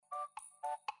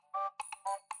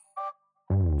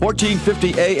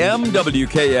1450 AM,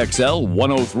 WKXL,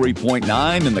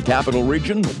 103.9 in the Capital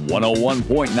Region,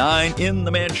 101.9 in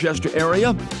the Manchester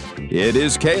area. It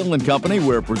is Kale & Company.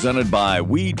 We're presented by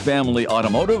Weed Family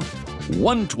Automotive,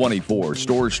 124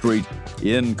 Store Street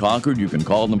in Concord. You can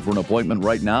call them for an appointment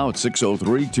right now at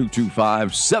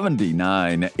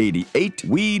 603-225-7988,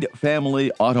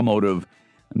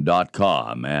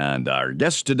 weedfamilyautomotive.com. And our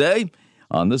guest today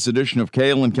on this edition of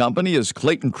Kale & Company is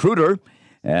Clayton Kruder.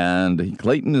 And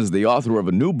Clayton is the author of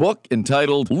a new book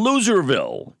entitled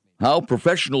Loserville, How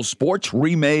Professional Sports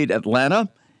Remade Atlanta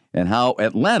and How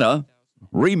Atlanta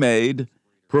Remade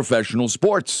Professional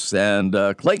Sports. And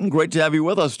Clayton, great to have you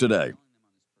with us today.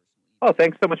 Oh,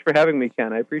 thanks so much for having me,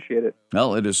 Ken. I appreciate it.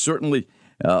 Well, it is certainly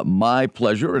my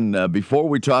pleasure. And before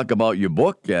we talk about your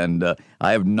book, and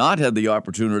I have not had the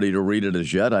opportunity to read it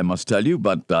as yet, I must tell you,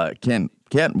 but can't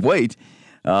wait.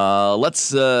 Let's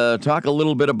talk a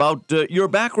little bit about your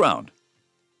background.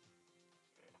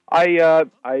 I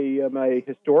am a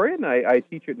historian. I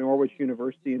teach at Norwich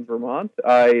University in Vermont.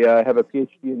 I have a PhD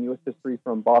in U.S. history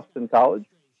from Boston College.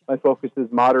 My focus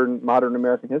is modern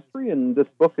American history, and this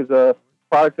book is a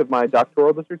product of my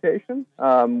doctoral dissertation,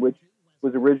 which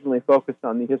was originally focused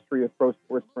on the history of pro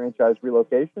sports franchise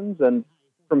relocations. And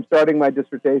from starting my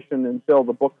dissertation until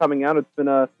the book coming out, it's been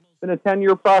a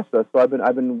 10-year process. So I've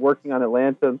been working on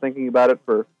Atlanta and thinking about it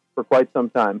for quite some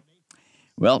time.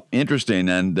 Well, interesting.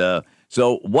 And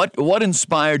so what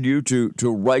inspired you to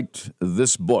write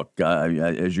this book?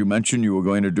 As you mentioned, you were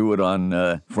going to do it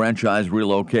on franchise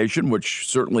relocation, which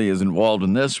certainly is involved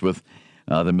in this with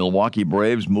the Milwaukee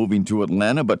Braves moving to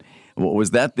Atlanta. But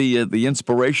was that the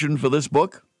inspiration for this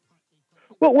book?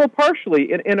 Well,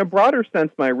 partially. In a broader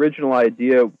sense, my original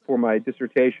idea for my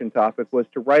dissertation topic was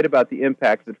to write about the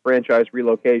impacts that franchise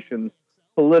relocations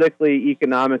politically,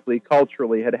 economically,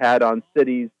 culturally had on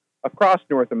cities across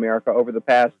North America over the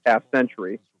past half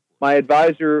century. My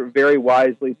advisor very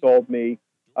wisely told me,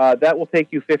 that will take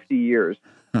you 50 years.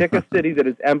 Pick a city that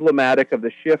is emblematic of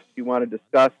the shifts you want to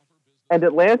discuss. And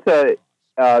Atlanta,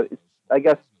 I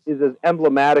guess, is as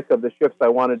emblematic of the shifts I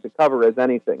wanted to cover as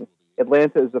anything.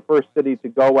 Atlanta is the first city to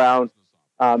go out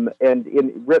and,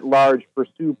 in writ large,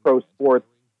 pursue pro sports,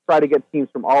 try to get teams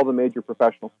from all the major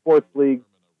professional sports leagues,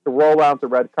 to roll out the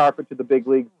red carpet to the big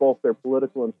leagues, both their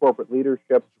political and corporate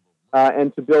leadership,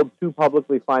 and to build two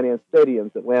publicly financed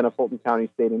stadiums, Atlanta Fulton County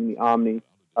Stadium and the Omni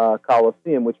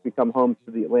Coliseum, which become homes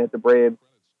to the Atlanta Braves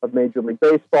of Major League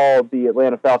Baseball, the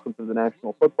Atlanta Falcons of the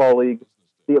National Football League,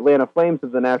 the Atlanta Flames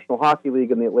of the National Hockey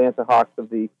League, and the Atlanta Hawks of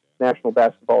the National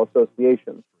Basketball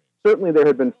Association. Certainly there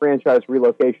had been franchise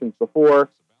relocations before,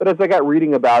 but as I got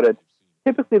reading about it,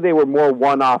 typically they were more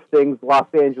one-off things. Los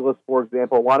Angeles, for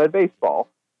example, wanted baseball.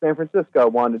 San Francisco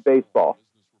wanted baseball.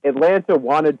 Atlanta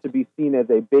wanted to be seen as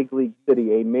a big league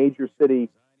city, a major city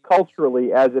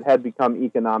culturally as it had become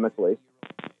economically.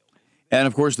 And,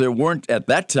 of course, there weren't at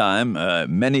that time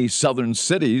many southern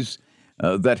cities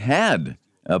that had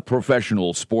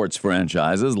professional sports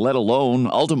franchises, let alone,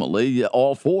 ultimately,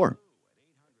 all four.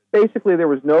 Basically, there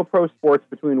was no pro sports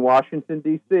between Washington,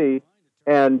 D.C.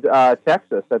 and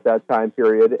Texas at that time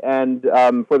period. And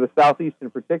for the Southeast in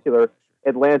particular,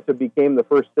 Atlanta became the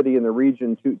first city in the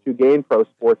region to gain pro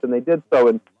sports, and they did so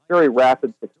in very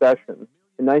rapid succession.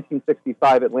 In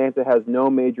 1965, Atlanta has no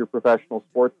major professional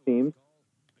sports teams.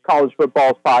 College football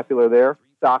is popular there,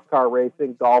 stock car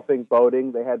racing, golfing,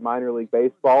 boating. They had minor league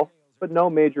baseball, but no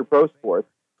major pro sports.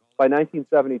 By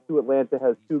 1972, Atlanta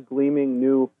has two gleaming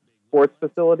new sports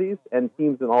facilities and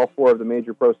teams in all four of the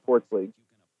major pro sports leagues.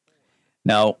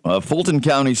 Now, Fulton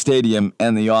County Stadium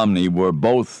and the Omni were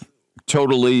both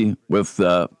totally with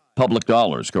public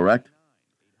dollars, correct?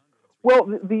 Well,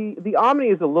 the Omni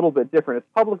is a little bit different. It's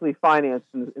publicly financed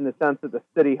in the sense that the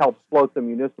city helps float the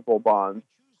municipal bonds.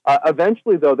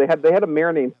 Eventually, though, they had a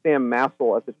mayor named Sam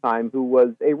Massel at the time who was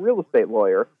a real estate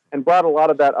lawyer and brought a lot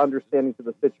of that understanding to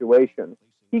the situation.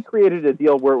 He created a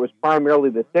deal where it was primarily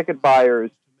the ticket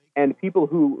buyers and people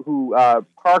who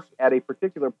parked at a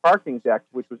particular parking deck,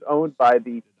 which was owned by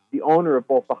the owner of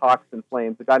both the Hawks and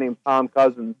Flames, a guy named Tom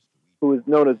Cousins, who is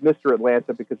known as Mr.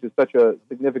 Atlanta because he's such a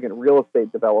significant real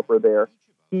estate developer there.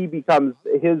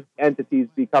 His entities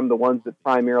become the ones that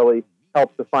primarily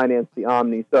help to finance the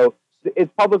Omni. So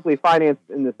it's publicly financed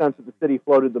in the sense that the city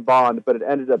floated the bond, but it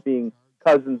ended up being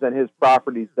Cousins and his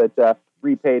properties that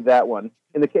repaid that one.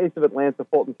 In the case of Atlanta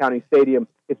Fulton County Stadium,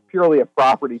 it's purely a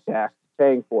property tax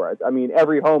paying for it. I mean,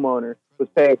 every homeowner was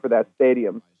paying for that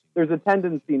stadium. There's a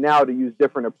tendency now to use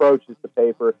different approaches to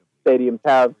pay for stadiums,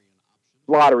 have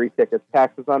lottery tickets,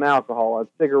 taxes on alcohol, on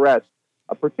cigarettes.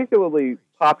 A particularly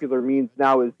popular means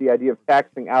now is the idea of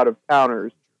taxing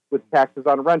out-of-towners with taxes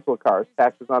on rental cars,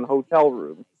 taxes on hotel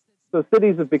rooms. So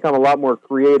cities have become a lot more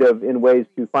creative in ways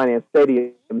to finance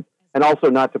stadiums and also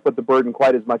not to put the burden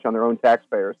quite as much on their own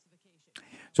taxpayers.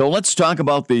 So let's talk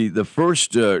about the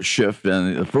first shift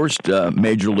and the first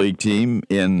major league team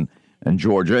in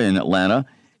Georgia, in Atlanta,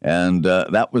 and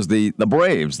that was the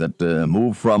Braves that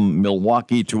moved from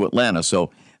Milwaukee to Atlanta.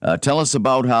 So tell us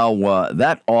about how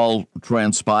that all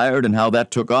transpired and how that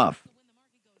took off.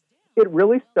 It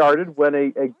really started when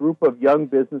a group of young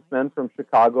businessmen from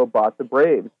Chicago bought the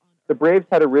Braves. The Braves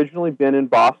had originally been in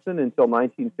Boston until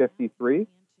 1953.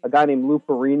 A guy named Lou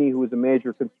Perini, who was a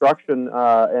major construction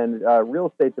and real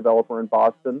estate developer in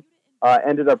Boston,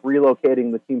 ended up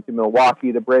relocating the team to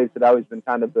Milwaukee. The Braves had always been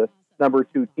kind of the number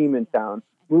 2 team in town.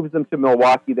 Moves them to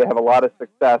Milwaukee. They have a lot of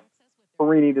success.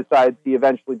 Perini decides he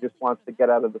eventually just wants to get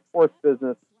out of the sports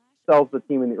business, sells the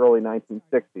team in the early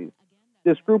 1960s.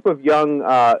 This group of young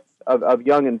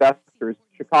investors,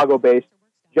 Chicago-based,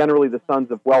 generally the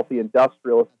sons of wealthy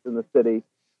industrialists in the city,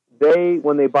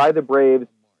 when they buy the Braves,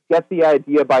 get the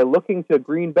idea by looking to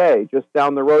Green Bay, just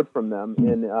down the road from them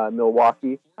in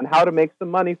Milwaukee, on how to make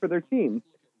some money for their team.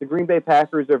 The Green Bay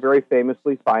Packers are very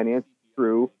famously financed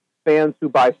through fans who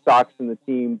buy stocks in the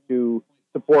team to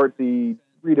support the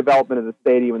redevelopment of the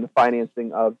stadium and the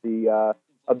financing of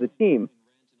the team.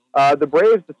 The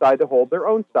Braves decide to hold their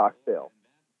own stock sale.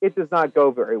 It does not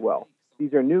go very well.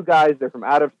 These are new guys. They're from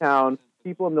out of town.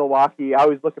 People in Milwaukee, I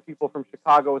always look at people from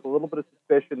Chicago with a little bit of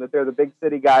suspicion that they're the big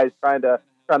city guys trying to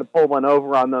pull one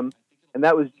over on them. And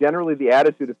that was generally the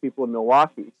attitude of people in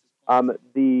Milwaukee.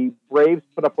 The Braves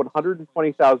put up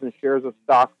 120,000 shares of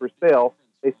stock for sale.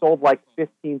 They sold like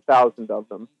 15,000 of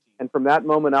them. And from that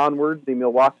moment onward, the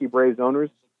Milwaukee Braves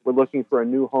owners were looking for a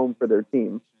new home for their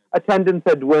team. Attendance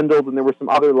had dwindled, and there were some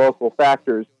other local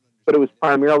factors, but it was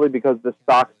primarily because the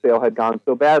stock sale had gone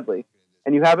so badly.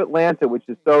 And you have Atlanta, which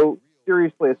is so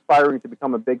seriously aspiring to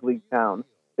become a big league town.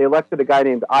 They elected a guy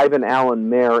named Ivan Allen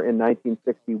mayor in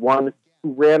 1961,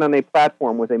 who ran on a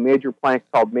platform with a major plank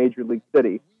called Major League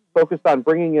City, focused on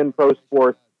bringing in pro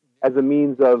sports as a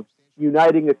means of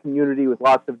uniting a community with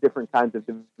lots of different kinds of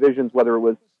divisions, whether it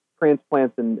was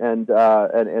transplants and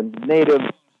natives,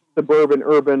 suburban,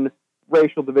 urban,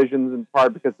 racial divisions, in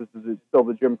part because this is still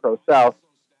the Jim Crow South,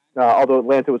 although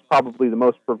Atlanta was probably the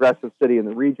most progressive city in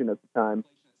the region at the time.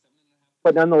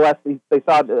 But nonetheless, they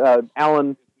saw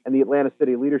Allen and the Atlanta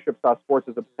city leadership saw sports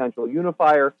as a potential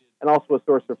unifier and also a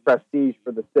source of prestige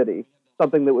for the city,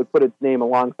 something that would put its name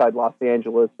alongside Los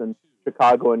Angeles and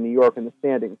Chicago and New York in the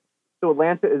standings. So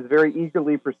Atlanta is very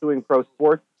eagerly pursuing pro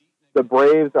sports. The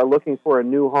Braves are looking for a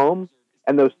new home,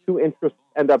 and those two interests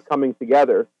end up coming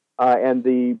together. And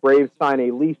the Braves sign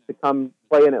a lease to come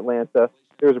play in Atlanta.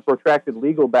 There's a protracted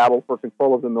legal battle for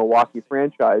control of the Milwaukee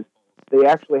franchise. They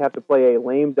actually have to play a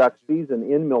lame duck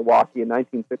season in Milwaukee in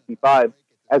 1965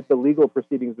 as the legal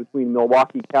proceedings between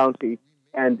Milwaukee County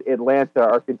and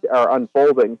Atlanta are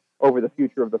unfolding over the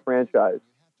future of the franchise.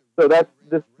 So that's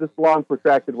this long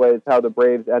protracted way is how the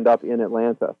Braves end up in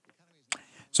Atlanta.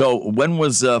 So when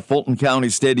was Fulton County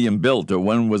Stadium built, or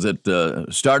when was it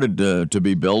started to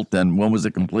be built, and when was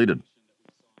it completed?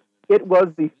 It was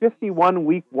the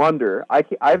 51-week wonder.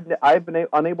 I've been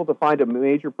unable to find a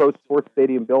major pro sports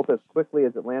stadium built as quickly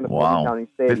as Atlanta Fulton County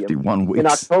Stadium. 51 weeks. In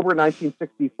October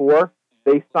 1964,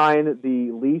 they signed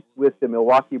the lease with the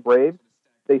Milwaukee Braves.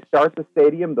 They start the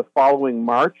stadium the following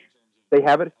March. They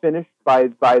have it finished by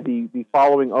the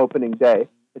following opening day.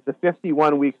 It's a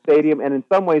 51-week stadium, and in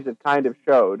some ways it kind of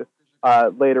showed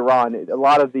later on. A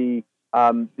lot of the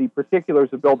particulars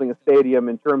of building a stadium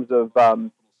in terms of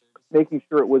making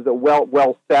sure it was a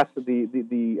well set,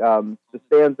 the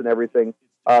stands and everything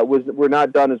were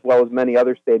not done as well as many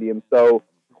other stadiums. So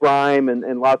grime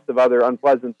and lots of other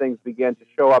unpleasant things began to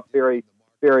show up very,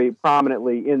 very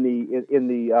prominently in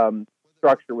the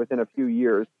structure within a few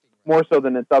years, more so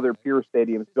than its other peer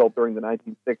stadiums built during the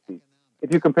 1960s.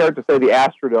 If you compare it to, say, the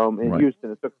Astrodome in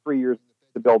Houston, it took 3 years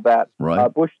to build that.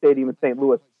 Busch Stadium in St.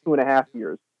 Louis, 2.5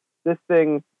 years. This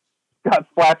thing got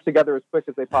slapped together as quick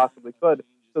as they possibly could,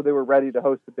 so they were ready to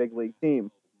host a big league team.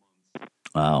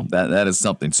 Wow, that is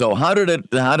something. So how did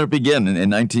it begin in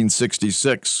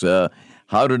 1966?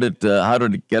 How did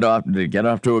it get off? Did it get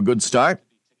off to a good start?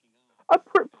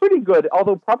 Pretty good,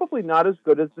 although probably not as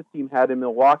good as the team had in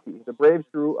Milwaukee. The Braves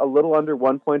drew a little under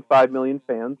 1.5 million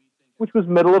fans, which was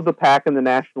middle of the pack in the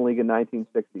National League in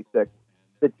 1966.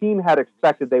 The team had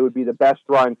expected they would be the best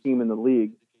drawing team in the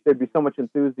league. There'd be so much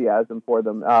enthusiasm for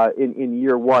them in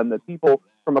year one that people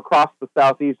from across the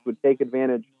Southeast would take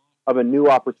advantage of a new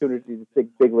opportunity to see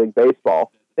big league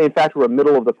baseball. They, in fact, were a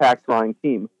middle of the pack drawing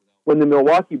team. When the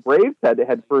Milwaukee Braves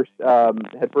had first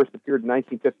appeared in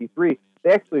 1953,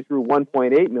 they actually drew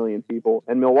 1.8 million people,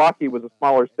 and Milwaukee was a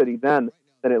smaller city then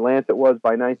than Atlanta was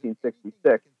by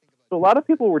 1966. So a lot of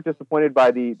people were disappointed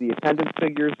by the attendance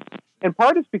figures, and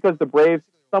part is because the Braves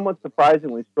somewhat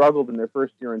surprisingly struggled in their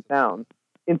first year in town.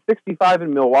 In '65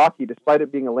 in Milwaukee, despite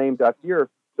it being a lame duck year,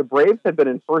 the Braves had been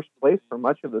in first place for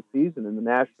much of the season in the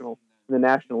National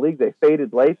League. They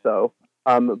faded late though,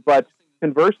 but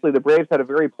conversely, the Braves had a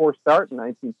very poor start in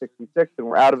 1966 and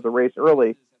were out of the race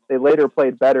early. They later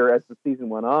played better as the season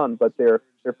went on, but their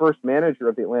first manager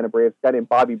of the Atlanta Braves, a guy named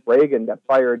Bobby Bragan, got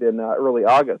fired in early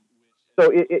August.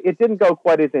 So it didn't go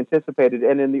quite as anticipated,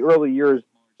 and in the early years,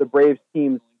 the Braves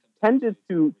teams tended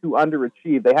to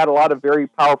underachieve. They had a lot of very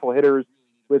powerful hitters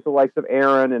with the likes of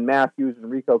Aaron and Matthews and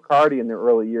Rico Cardi in their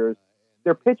early years.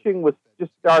 Their pitching was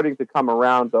just starting to come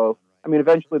around, though. I mean,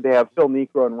 eventually they have Phil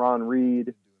Niekro and Ron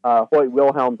Reed, Hoyt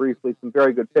Wilhelm briefly, some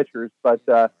very good pitchers, but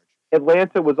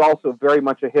Atlanta was also very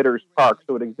much a hitter's park,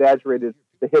 so it exaggerated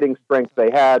the hitting strength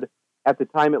they had. At the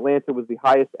time, Atlanta was the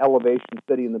highest elevation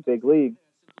city in the big leagues,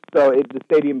 so the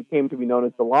stadium came to be known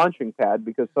as the launching pad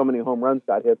because so many home runs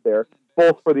got hit there,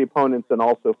 both for the opponents and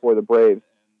also for the Braves.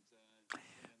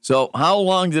 So how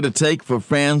long did it take for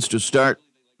fans to start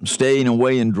staying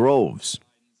away in droves?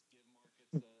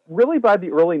 Really by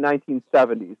the early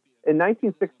 1970s. In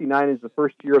 1969 is the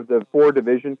first year of the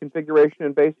four-division configuration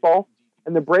in baseball,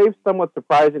 and the Braves somewhat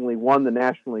surprisingly won the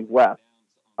National League West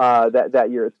that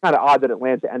year. It's kind of odd that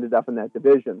Atlanta ended up in that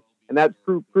division, and that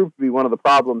proved to be one of the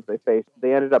problems they faced.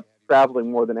 They ended up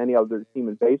traveling more than any other team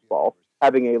in baseball,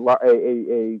 having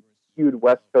a skewed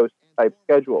West Coast type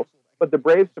schedule. But the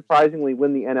Braves surprisingly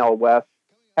win the NL West,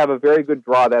 have a very good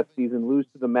draw that season, lose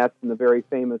to the Mets in the very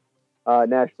famous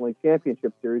National League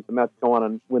Championship Series. The Mets go on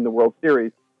and win the World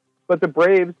Series. But the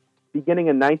Braves, beginning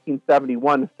in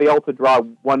 1971, failed to draw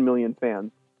 1 million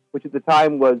fans, which at the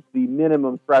time was the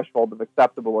minimum threshold of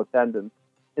acceptable attendance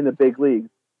in the big leagues.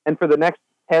 And for the next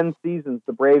 10 seasons,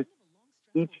 the Braves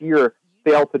each year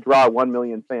failed to draw 1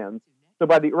 million fans. So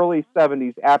by the early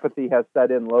 70s, apathy has set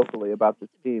in locally about this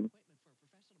team.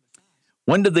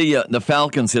 When did the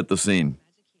Falcons hit the scene?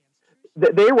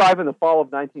 They arrive in the fall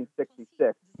of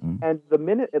 1966. And the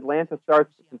minute Atlanta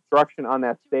starts the construction on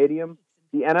that stadium,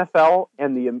 the NFL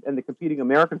and the competing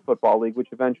American Football League, which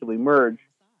eventually merge,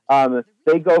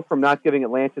 they go from not giving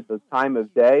Atlanta the time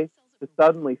of day to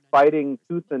suddenly fighting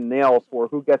tooth and nail for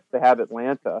who gets to have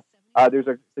Atlanta. There's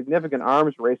a significant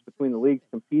arms race between the leagues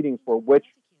competing for which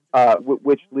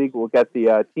league will get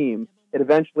the team. It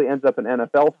eventually ends up in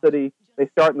NFL City. They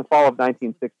start in the fall of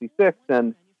 1966,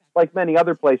 and like many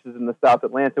other places in the South,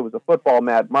 Atlanta was a football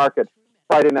mad market.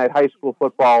 Friday night high school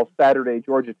football, Saturday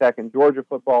Georgia Tech and Georgia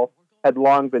football had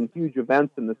long been huge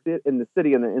events in the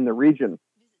city and in the region.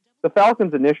 The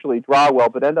Falcons initially draw well,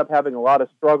 but end up having a lot of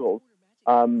struggles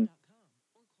in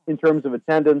terms of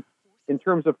attendance, in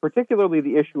terms of particularly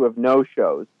the issue of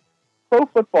no-shows. Pro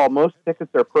football, most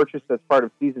tickets are purchased as part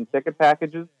of season ticket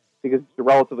packages because it's a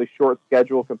relatively short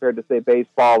schedule compared to, say,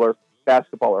 baseball or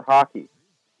basketball or hockey.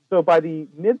 So by the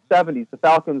mid-'70s, the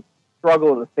Falcons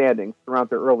struggle in the standings throughout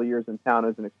their early years in town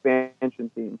as an expansion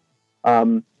team.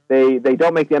 They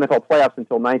don't make the NFL playoffs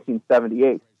until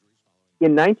 1978.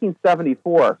 In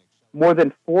 1974, more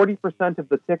than 40% of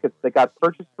the tickets that got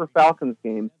purchased for Falcons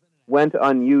games went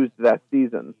unused that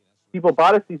season. People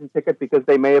bought a season ticket because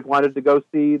they may have wanted to go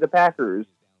see the Packers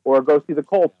or go see the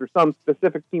Colts or some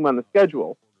specific team on the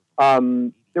schedule.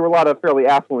 There were a lot of fairly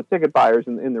affluent ticket buyers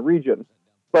in the region.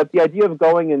 But the idea of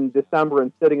going in December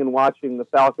and sitting and watching the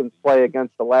Falcons play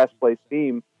against the last place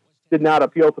team did not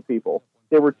appeal to people.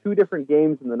 There were two different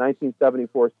games in the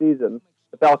 1974 season.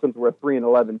 The Falcons were a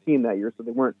 3-11 team that year, so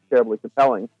they weren't terribly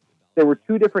compelling. There were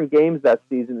two different games that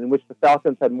season in which the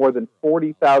Falcons had more than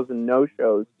 40,000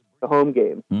 no-shows to home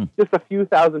games. Just a few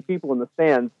thousand people in the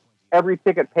stands, every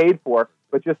ticket paid for,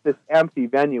 but just this empty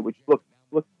venue, which looked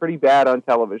pretty bad on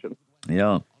television.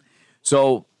 Yeah.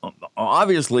 So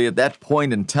obviously at that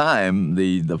point in time,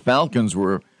 the Falcons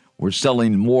were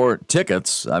selling more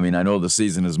tickets. I mean, I know the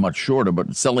season is much shorter,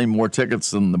 but selling more tickets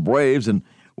than the Braves. And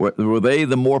were they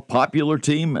the more popular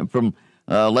team from,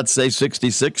 let's say,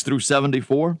 66 through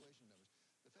 74?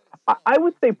 I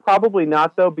would say probably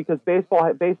not, though, because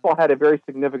baseball had a very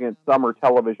significant summer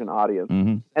television audience.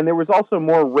 And there was also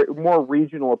more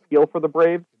regional appeal for the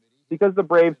Braves because the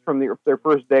Braves from their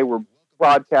first day were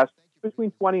broadcast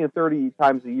between 20 and 30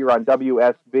 times a year on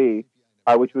WSB,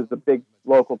 which was the big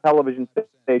local television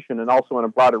station, and also on a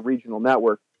broader regional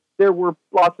network. There were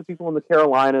lots of people in the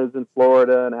Carolinas and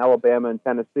Florida and Alabama and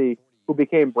Tennessee who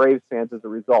became Braves fans as a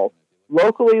result.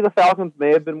 Locally, the Falcons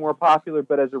may have been more popular,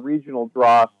 but as a regional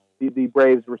draw, the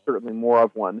Braves were certainly more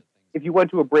of one. If you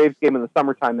went to a Braves game in the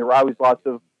summertime, there were always lots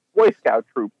of Boy Scout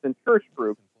troops and church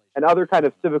groups and other kind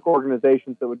of civic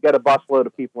organizations that would get a busload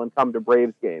of people and come to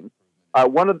Braves games.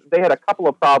 They had a couple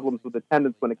of problems with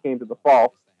attendance when it came to the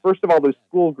fall. First of all, there's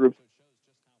school groups,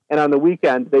 and on the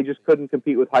weekend, they just couldn't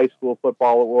compete with high school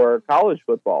football or college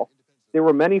football. There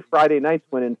were many Friday nights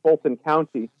when in Fulton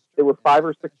County, there were 5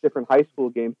 or 6 different high school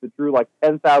games that drew like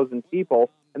 10,000 people,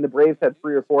 and the Braves had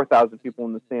 3,000 or 4,000 people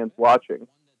in the stands watching.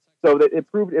 So that it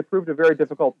proved a very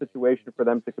difficult situation for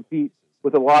them to compete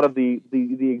with a lot of the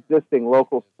existing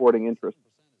local sporting interests.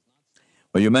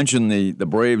 Well, you mentioned the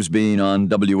Braves being on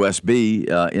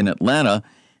WSB in Atlanta,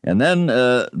 and then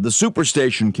the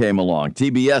Superstation came along,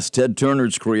 TBS, Ted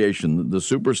Turner's creation, the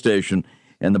Superstation,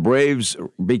 and the Braves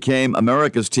became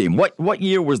America's team. What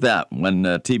year was that when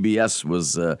TBS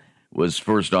was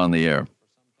first on the air?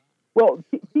 Well,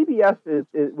 TBS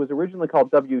it was originally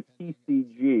called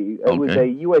WTCG. It was a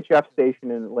UHF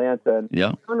station in Atlanta. And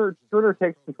yeah. Turner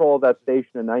takes control of that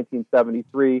station in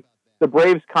 1973. The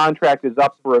Braves' contract is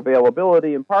up for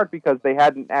availability, in part because they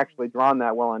hadn't actually drawn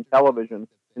that well on television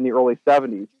in the early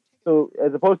 70s. So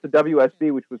as opposed to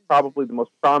WSB, which was probably the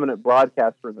most prominent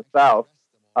broadcaster in the South,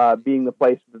 being the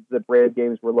place that the Braves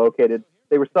games were located,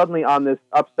 they were suddenly on this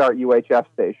upstart UHF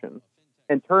station.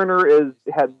 And Turner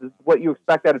had what you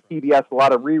expect out of TBS, a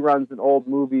lot of reruns and old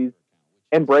movies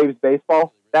and Braves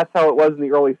baseball. That's how it was in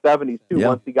the early 70s, too,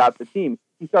 once he got the team.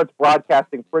 He starts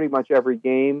broadcasting pretty much every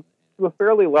game to a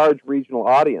fairly large regional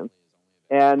audience.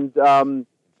 And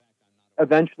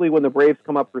eventually, when the Braves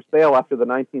come up for sale after the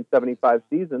 1975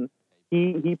 season,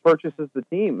 he purchases the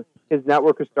team. His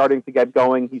network is starting to get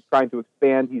going. He's trying to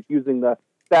expand. He's using the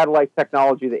satellite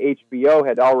technology that HBO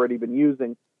had already been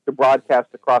using to broadcast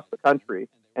across the country,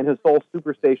 and his whole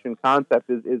Superstation concept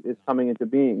is coming into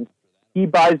being. He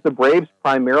buys the Braves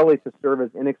primarily to serve as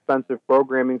inexpensive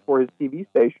programming for his TV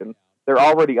station. They're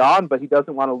already on, but he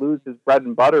doesn't want to lose his bread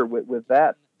and butter with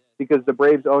that, because the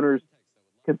Braves owners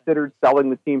considered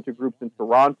selling the team to groups in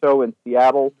Toronto and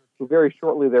Seattle, who very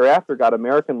shortly thereafter got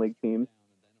American League teams,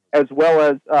 as well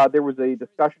as there was a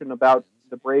discussion about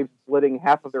the Braves splitting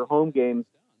half of their home games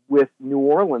with New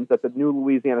Orleans at the new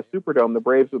Louisiana Superdome. The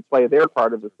Braves would play their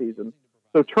part of the season.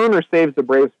 So Turner saves the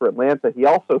Braves for Atlanta. He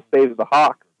also saves the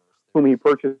Hawks, whom he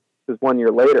purchases 1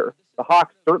 year later. The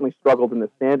Hawks certainly struggled in the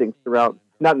standings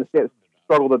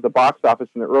struggled at the box office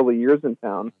in the early years in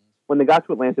town. When they got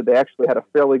to Atlanta, they actually had a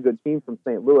fairly good team from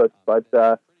St. Louis, but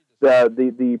the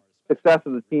success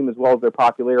of the team as well as their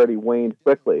popularity waned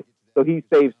quickly. So he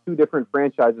saves 2 different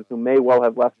franchises who may well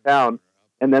have left town,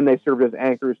 and then they served as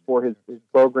anchors for his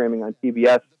programming on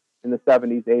TBS in the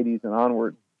 70s, 80s, and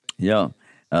onward. Yeah.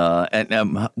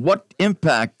 And what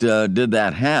impact did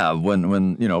that have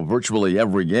when virtually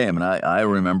every game, and I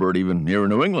remember it even here in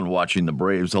New England watching the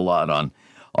Braves a lot on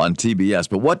TBS,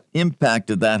 but what impact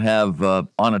did that have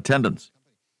on attendance?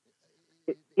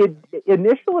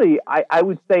 Initially, I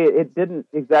would say it didn't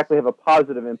exactly have a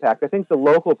positive impact. I think the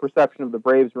local perception of the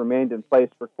Braves remained in place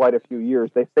for quite a few years.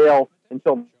 They failed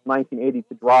until 1980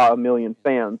 to draw 1 million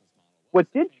fans.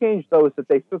 What did change, though, is that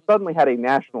they suddenly had a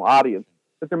national audience,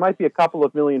 that there might be a couple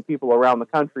of million people around the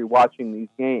country watching these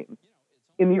games.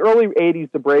 In the early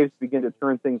 80s, the Braves begin to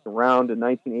turn things around. In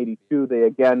 1982, they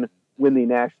again win the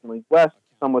National League West,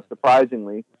 somewhat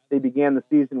surprisingly. They began the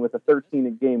season with a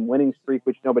 13-game winning streak,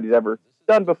 which nobody's ever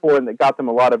done before, and that got them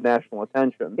a lot of national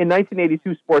attention. In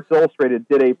 1982, Sports Illustrated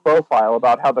did a profile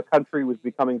about how the country was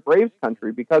becoming Braves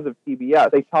country because of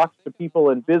TBS. They talked to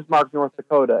people in Bismarck, North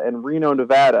Dakota, and Reno,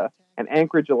 Nevada, and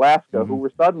Anchorage, Alaska, who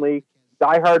were suddenly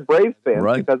diehard Braves fans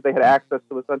because they had access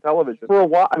to us on television. For a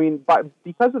while,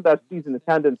 because of that season,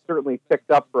 attendance certainly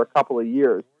picked up for a couple of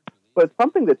years. But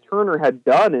something that Turner had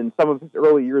done in some of his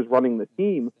early years running the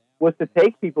team was to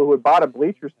take people who had bought a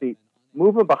bleacher seat,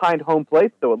 move them behind home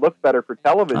plate so it looked better for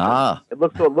television. It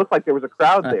looked like there was a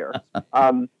crowd there.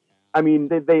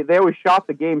 They always shot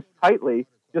the games tightly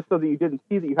just so that you didn't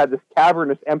see that you had this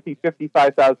cavernous, empty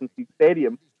 55,000-seat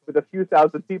stadium with a few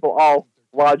thousand people all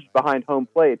lodged behind home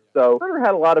plate. So Turner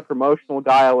had a lot of promotional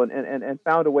guile and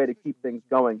found a way to keep things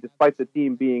going, despite the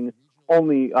team being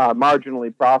only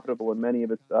marginally profitable in many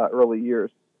of its early years.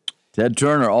 Ted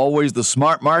Turner, always the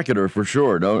smart marketer for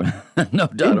sure. No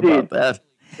doubt about that.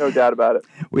 No doubt about it.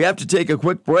 We have to take a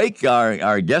quick break.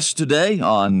 Our guest today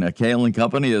on Cail &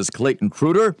 Company is Clayton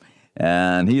Cruder,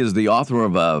 and he is the author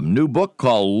of a new book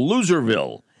called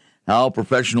Loserville, How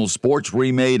Professional Sports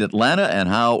Remade Atlanta and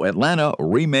How Atlanta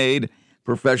Remade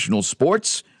Professional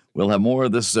Sports. We'll have more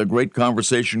of this great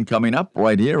conversation coming up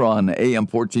right here on AM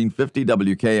 1450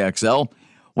 WKXL,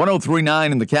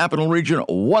 103.9 in the Capital Region,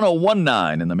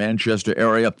 101.9 in the Manchester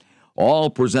area. all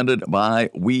presented by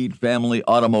Weed Family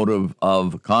Automotive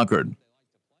of Concord.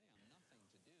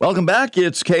 Welcome back.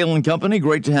 It's Kale and Company.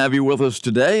 Great to have you with us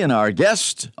today. And our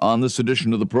guest on this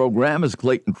edition of the program is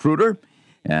Clayton Kruder.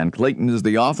 And Clayton is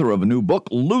the author of a new book,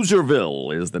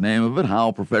 Loserville is the name of it,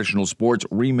 How Professional Sports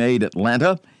Remade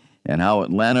Atlanta and How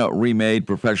Atlanta Remade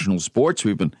Professional Sports.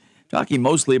 We've been talking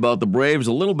mostly about the Braves,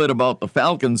 a little bit about the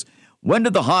Falcons. When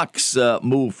did the Hawks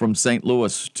move from St.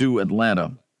 Louis to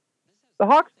Atlanta? The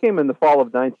Hawks came in the fall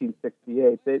of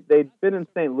 1968. They'd been in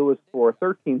St. Louis for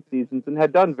 13 seasons and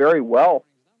had done very well.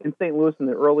 In St. Louis in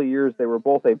the early years, they were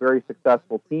both a very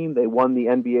successful team. They won the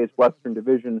NBA's Western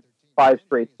Division 5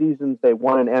 straight seasons. They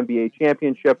won an NBA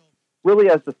championship. Really,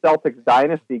 as the Celtics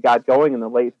dynasty got going in the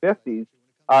late 50s,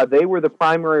 they were the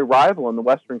primary rival in the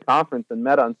Western Conference and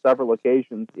met on several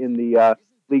occasions in the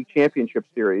league championship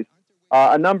series.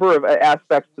 A number of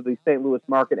aspects to the St. Louis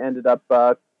market ended up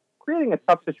creating a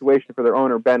tough situation for their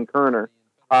owner, Ben Kerner.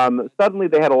 Suddenly,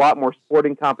 they had a lot more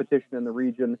sporting competition in the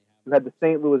region. You had the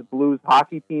St. Louis Blues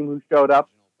hockey team who showed up,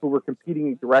 who were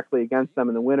competing directly against them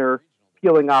in the winter,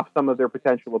 peeling off some of their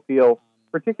potential appeal,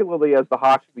 particularly as the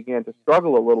Hawks began to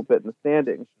struggle a little bit in the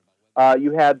standings.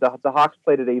 You had the Hawks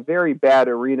played at a very bad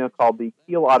arena called the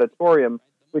Kiel Auditorium,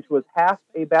 which was half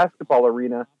a basketball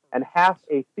arena and half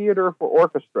a theater for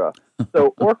orchestra.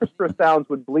 So orchestra sounds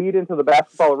would bleed into the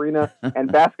basketball arena,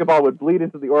 and basketball would bleed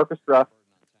into the orchestra.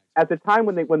 At the time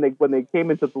when they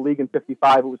came into the league in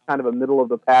 '55, it was kind of a middle of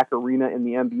the pack arena in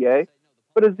the NBA.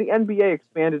 But as the NBA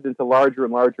expanded into larger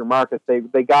and larger markets,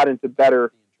 they got into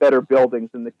better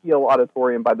buildings. And the Kiel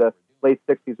Auditorium by the late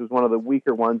 '60s was one of the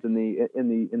weaker ones in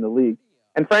the league.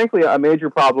 And frankly, a major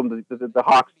problem that the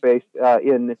Hawks faced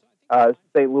in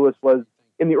St. Louis was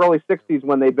in the early '60s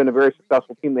when they'd been a very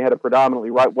successful team. They had a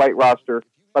predominantly white roster.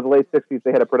 By the late '60s,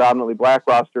 they had a predominantly black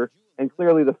roster, and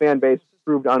clearly the fan base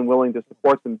proved unwilling to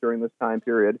support them during this time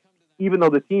period. Even though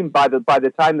the team, by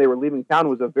the time they were leaving town,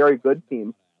 was a very good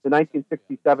team. The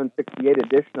 1967-68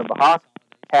 edition of the Hawks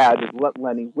had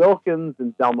Lenny Wilkins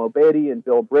and Zelmo Beatty and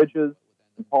Bill Bridges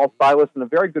and Paul Silas and a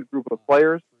very good group of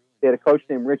players. They had a coach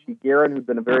named Richie Guerin, who'd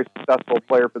been a very successful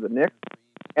player for the Knicks.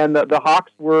 And the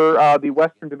Hawks were the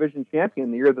Western Division champion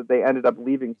the year that they ended up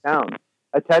leaving town.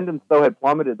 Attendance, though, had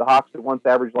plummeted. The Hawks had once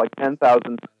averaged like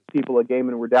 10,000 people a game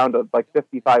and were down to like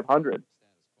 5,500.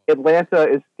 Atlanta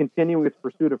is continuing its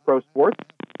pursuit of pro sports.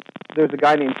 There's a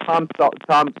guy named Tom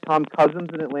Cousins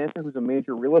in Atlanta who's a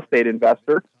major real estate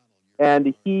investor,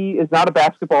 and he is not a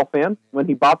basketball fan. When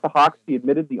he bought the Hawks, he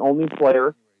admitted the only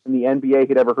player in the NBA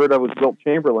he'd ever heard of was Wilt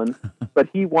Chamberlain, but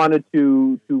he wanted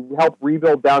to help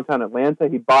rebuild downtown Atlanta.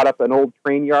 He bought up an old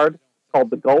train yard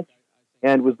called the Gulch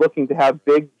and was looking to have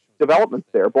big developments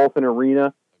there, both an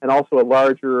arena and also a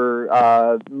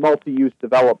larger multi-use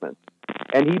development.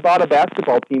 And he bought a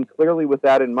basketball team clearly with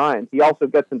that in mind. He also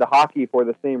gets into hockey for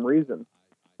the same reason.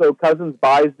 So Cousins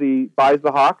buys the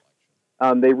Hawks.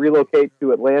 They relocate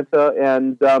to Atlanta,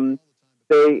 and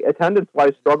they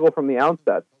attendance-wise struggle from the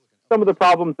outset. Some of the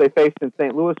problems they faced in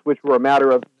St. Louis, which were a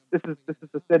matter of this is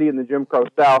a city in the Jim Crow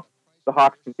South. The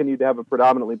Hawks continued to have a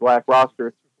predominantly black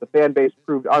roster. The fan base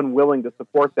proved unwilling to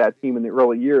support that team in the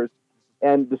early years.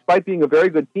 And despite being a very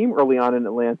good team early on in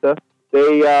Atlanta,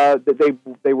 they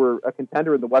were a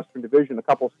contender in the Western Division a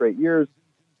couple straight years,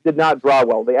 did not draw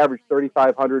well. They averaged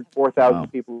 3,500,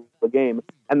 4,000 people a game.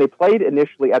 And they played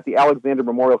initially at the Alexander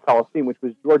Memorial Coliseum, which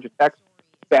was Georgia Tech's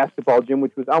basketball gym,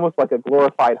 which was almost like a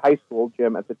glorified high school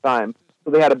gym at the time.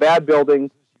 So they had a bad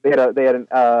building. They had an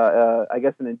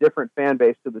indifferent fan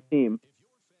base to the team.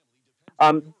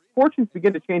 Fortunes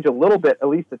begin to change a little bit, at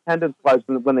least attendance-wise,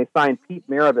 when they signed Pete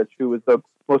Maravich, who was the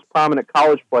most prominent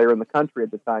college player in the country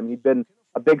at the time. He'd been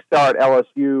a big star at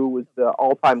LSU, was the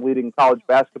all-time leading college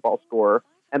basketball scorer,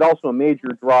 and also a major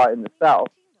draw in the South.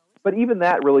 But even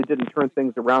that really didn't turn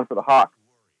things around for the Hawks.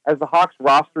 As the Hawks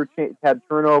roster had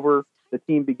turnover, the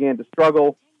team began to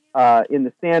struggle in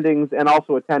the standings, and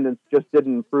also attendance just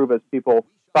didn't improve as people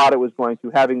thought it was going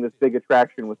to, having this big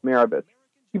attraction with Maravich.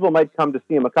 People might come to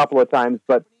see him a couple of times,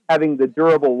 but having the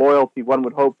durable loyalty one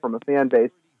would hope from a fan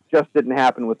base just didn't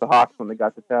happen with the Hawks when they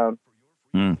got to town.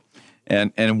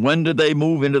 And when did they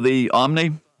move into the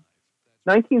Omni?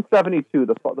 1972,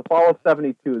 the fall of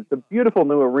 72. It's a beautiful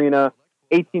new arena,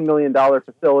 $18 million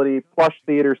facility, plush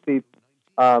theater seats.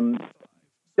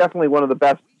 Definitely one of the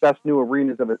best new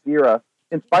arenas of its era.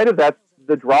 In spite of that,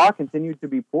 the draw continued to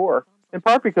be poor, in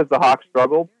part because the Hawks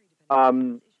struggled.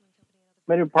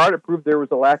 In part, it proved there was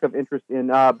a lack of interest in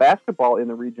basketball in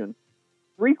the region.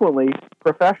 Frequently,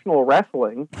 professional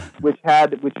wrestling, which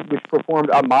performed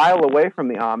a mile away from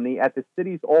the Omni at the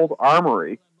city's old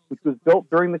armory, which was built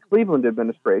during the Cleveland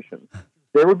administration.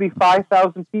 There would be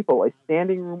 5,000 people, a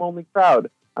standing room only crowd,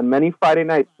 on many Friday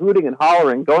nights, hooting and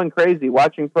hollering, going crazy,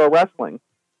 watching pro wrestling.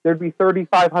 There'd be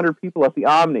 3,500 people at the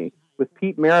Omni with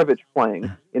Pete Maravich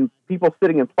playing, and people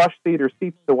sitting in plush theater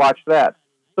seats to watch that.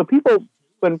 So people,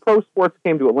 when pro sports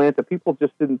came to Atlanta, people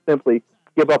just didn't simply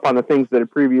give up on the things that had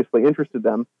previously interested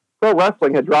them. Pro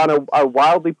wrestling had drawn a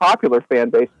wildly popular fan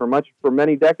base for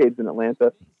many decades in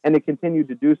Atlanta, and it continued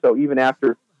to do so even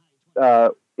after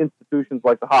institutions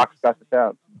like the Hawks got to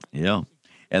town. Yeah.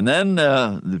 And then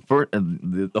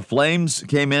the Flames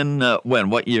came in when?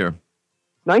 What year?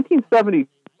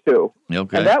 1972.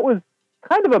 Okay. And that was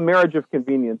kind of a marriage of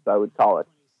convenience, I would call it.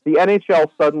 The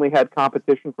NHL suddenly had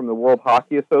competition from the World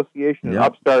Hockey Association, an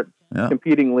upstart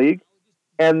competing league,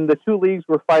 and the two leagues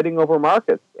were fighting over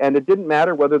markets. And it didn't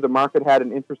matter whether the market had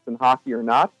an interest in hockey or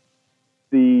not.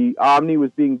 The Omni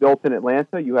was being built in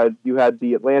Atlanta. You had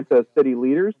the Atlanta city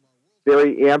leaders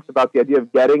very amped about the idea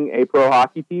of getting a pro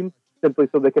hockey team, simply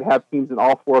so they could have teams in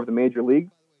all four of the major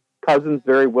leagues. Cousins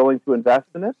very willing to invest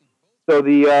in it. So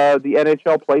the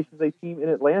NHL places a team in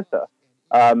Atlanta.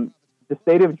 The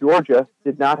state of Georgia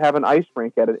did not have an ice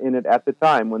rink in it at the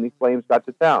time when the Flames got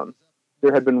to town.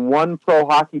 There had been one pro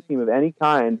hockey team of any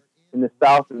kind in the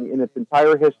South in its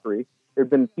entire history. There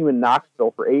had been a team in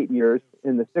Knoxville for 8 years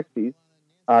in the 60s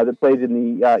that played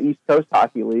in the East Coast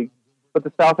Hockey League. But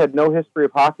the South had no history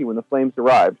of hockey when the Flames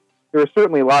arrived. There are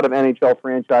certainly a lot of NHL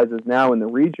franchises now in the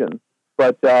region,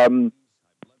 but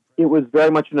it was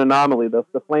very much an anomaly. The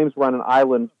Flames were on an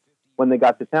island when they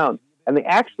got to town, and they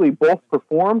actually both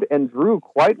performed and drew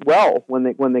quite well when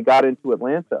they got into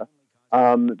Atlanta.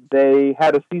 They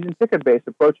had a season ticket base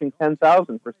approaching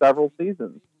 10,000 for several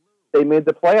seasons. They made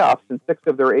the playoffs in 6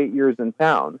 of their 8 years in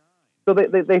town. So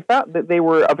they found that they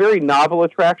were a very novel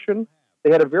attraction. They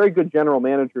had a very good general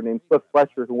manager named Cliff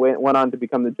Fletcher, who went on to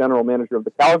become the general manager of the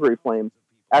Calgary Flames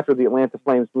after the Atlanta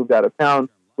Flames moved out of town,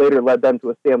 later led them to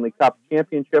a Stanley Cup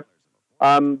championship.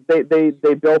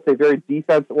 They built a very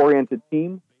defense-oriented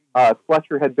team.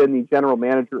 Fletcher had been the general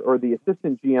manager or the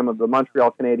assistant GM of the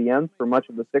Montreal Canadiens for much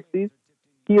of the 60s.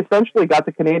 He essentially got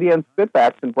the Canadiens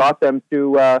Spitbacks and brought them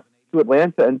to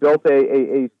Atlanta and built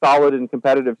a solid and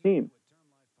competitive team.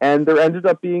 And there ended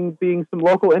up being some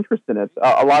local interest in it.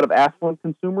 A lot of affluent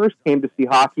consumers came to see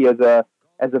hockey as a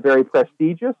very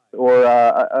prestigious or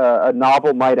a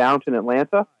novel night out in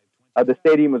Atlanta. The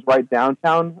stadium was right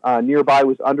downtown. Nearby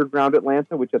was Underground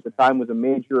Atlanta, which at the time was a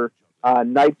major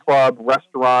nightclub,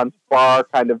 restaurant, bar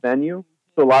kind of venue.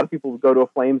 So a lot of people would go to a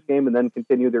Flames game and then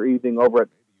continue their evening over at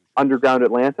Underground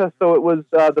Atlanta. So it was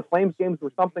the Flames games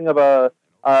were something of a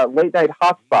late night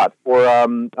hotspot for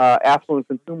affluent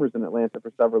consumers in Atlanta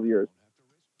for several years.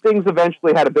 Things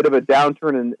eventually had a bit of a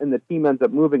downturn, and the team ends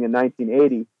up moving in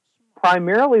 1980.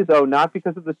 Primarily, though, not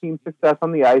because of the team's success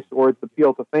on the ice or its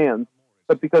appeal to fans,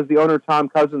 but because the owner, Tom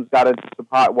Cousins, got into some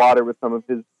hot water with some of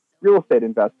his real estate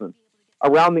investments.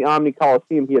 Around the Omni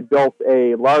Coliseum, he had built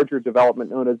a larger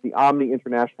development known as the Omni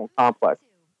International Complex.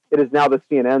 It is now the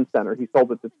CNN Center. He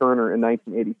sold it to Turner in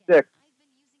 1986.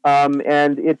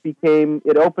 And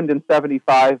it opened in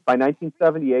 75. By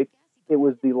 1978, it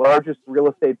was the largest real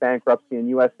estate bankruptcy in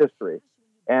U.S. history.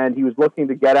 And he was looking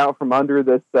to get out from under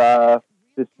this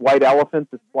white elephant,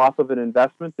 this slough of an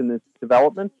investment in this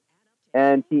development.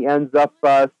 And he ends up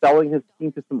selling his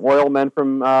team to some oil men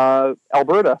from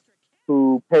Alberta,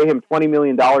 who pay him $20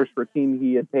 million for a team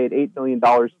he had paid $8 million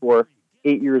for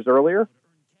 8 years earlier.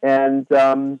 And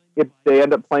they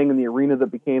end up playing in the arena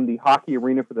that became the hockey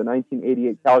arena for the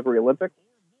 1988 Calgary Olympics.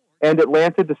 And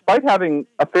Atlanta, despite having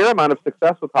a fair amount of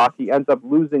success with hockey, ends up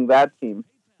losing that team,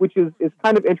 which is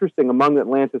kind of interesting among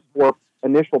Atlanta's 4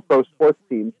 initial pro sports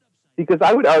teams, because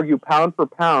I would argue pound for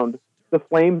pound, the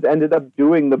Flames ended up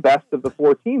doing the best of the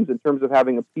 4 teams in terms of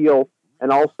having appeal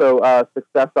and also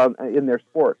success in their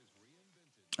sport.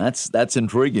 That's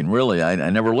intriguing, really. I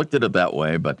never looked at it that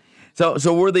way. But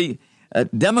so were the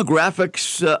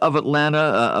demographics of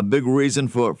Atlanta a big reason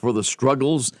for the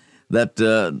struggles that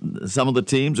some of the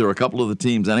teams, or a couple of the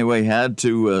teams anyway, had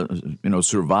to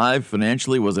survive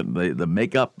financially? Was it the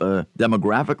makeup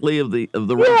demographically of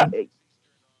the region?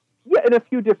 Yeah, in a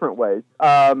few different ways.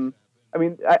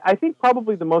 I think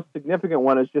probably the most significant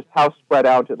one is just how spread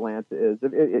out Atlanta is.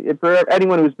 For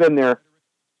anyone who's been there,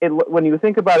 when you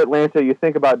think about Atlanta, you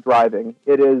think about driving.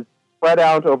 It is spread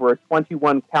out over a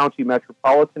 21-county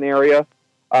metropolitan area.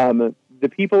 The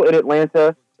people in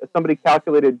Atlanta, as somebody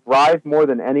calculated, drive more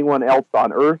than anyone else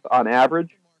on Earth on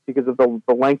average because of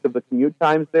the length of the commute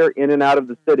times there in and out of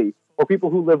the city, or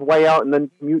people who live way out and then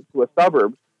commute to a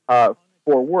suburb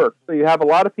for work. So you have a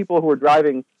lot of people who are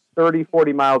driving 30,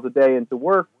 40 miles a day into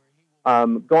work,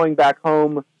 going back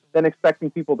home then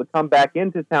expecting people to come back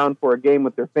into town for a game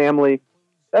with their family.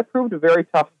 That proved a very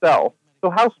tough sell. So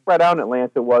how spread out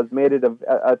Atlanta was made it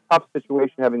a tough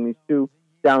situation having these two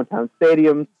downtown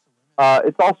stadiums.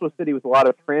 It's also a city with a lot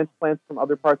of transplants from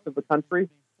other parts of the country.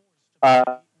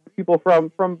 People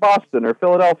from Boston or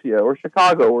Philadelphia or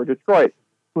Chicago or Detroit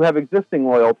who have existing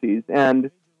loyalties and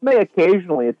may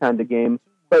occasionally attend a game,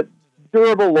 but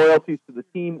durable loyalties to the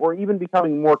team or even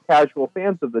becoming more casual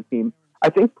fans of the team, I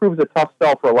think proves a tough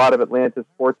sell for a lot of Atlanta's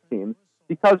sports teams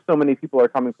because so many people are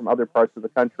coming from other parts of the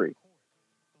country.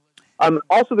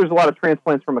 Also, there's a lot of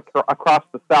transplants from across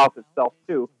the South itself,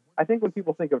 too. I think when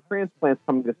people think of transplants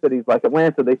coming to cities like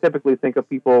Atlanta, they typically think of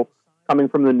people coming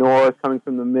from the North, coming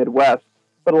from the Midwest,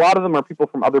 but a lot of them are people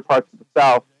from other parts of the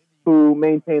South who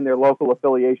maintain their local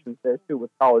affiliations there, too, with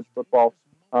college football,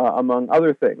 among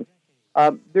other things.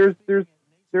 There's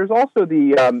also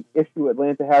the issue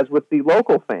Atlanta has with the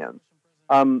local fans.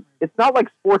 It's not like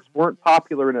sports weren't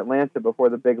popular in Atlanta before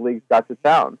the big leagues got to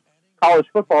town. College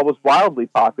football was wildly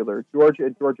popular. Georgia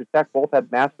and Georgia Tech both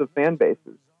had massive fan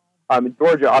bases.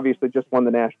 Georgia obviously just won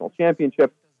the national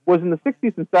championship, was in the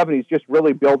 60s and 70s just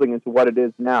really building into what it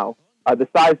is now. The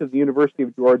size of the University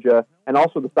of Georgia and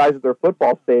also the size of their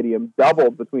football stadium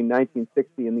doubled between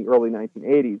 1960 and the early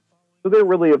 1980s. So they're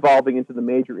really evolving into the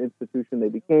major institution they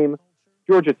became.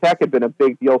 Georgia Tech had been a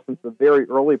big deal since the very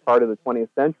early part of the 20th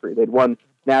century. They'd won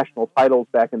national titles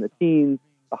back in the teens.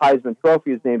 The Heisman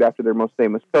Trophy is named after their most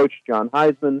famous coach, John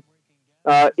Heisman.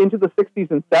 Into the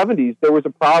 60s and 70s, there was a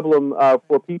problem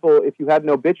for people if you had an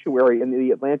obituary in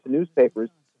the Atlanta newspapers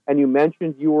and you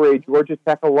mentioned you were a Georgia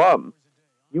Tech alum,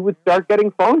 you would start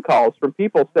getting phone calls from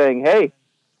people saying, hey,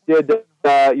 did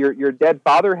your dead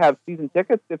father have season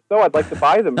tickets? If so, I'd like to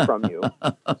buy them from you.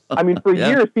 I mean, for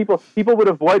years, people would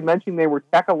avoid mentioning they were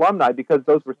Tech alumni because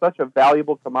those were such a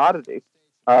valuable commodity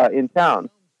in town.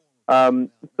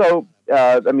 College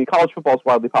football is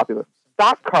wildly popular.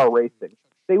 Stock car racing.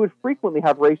 They would frequently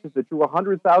have races that drew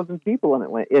 100,000 people in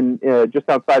Atlanta, just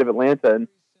outside of Atlanta in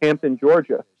Hampton,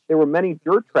 Georgia. There were many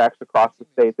dirt tracks across the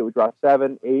state that would draw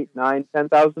 7, 8, 9,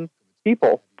 10,000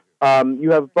 people.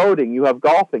 You have boating, you have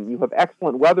golfing, you have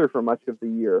excellent weather for much of the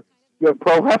year. You have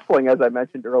pro wrestling, as I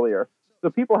mentioned earlier. So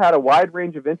people had a wide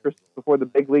range of interests before the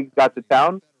big leagues got to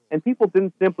town, and people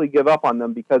didn't simply give up on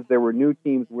them because there were new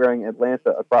teams wearing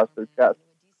Atlanta across their chests.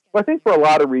 So I think for a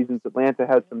lot of reasons, Atlanta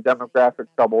has some demographic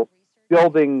troubles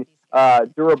building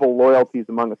durable loyalties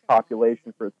among its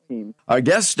population for its team. Our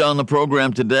guest on the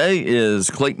program today is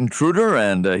Clayton Truder,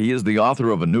 and he is the author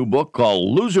of a new book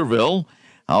called Loserville,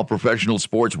 How Professional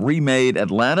Sports Remade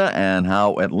Atlanta and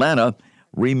How Atlanta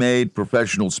Remade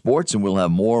Professional Sports. And we'll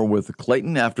have more with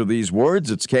Clayton after these words.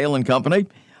 It's Kale and Company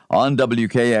on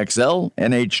WKXL,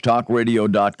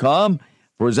 NHTalkRadio.com,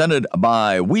 presented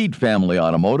by Weed Family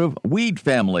Automotive,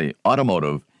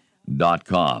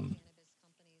 WeedFamilyAutomotive.com.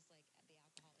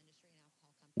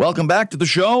 Welcome back to the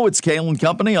show. It's Kale and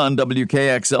Company on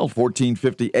WKXL,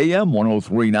 1450 AM,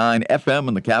 1039 FM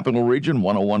in the Capital Region,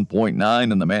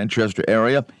 101.9 in the Manchester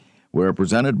area. We're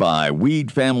presented by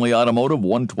Weed Family Automotive,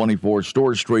 124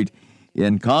 Store Street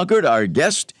in Concord. Our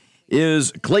guest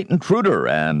is Clayton Truder,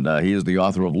 and he is the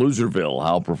author of Loserville,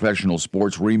 How Professional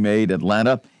Sports Remade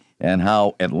Atlanta and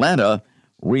How Atlanta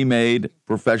Remade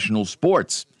Professional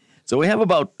Sports. So we have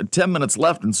about 10 minutes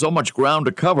left and so much ground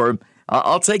to cover.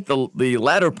 I'll take the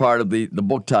latter part of the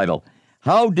book title.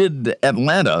 How did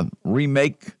Atlanta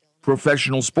remake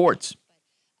professional sports?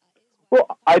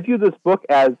 Well, I view this book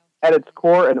as, at its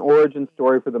core, an origin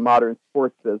story for the modern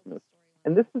sports business.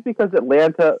 And this is because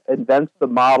Atlanta invents the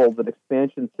model that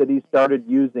expansion cities started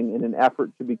using in an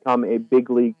effort to become a big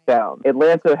league town.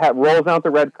 Atlanta rolls out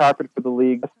the red carpet for the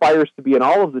league, aspires to be in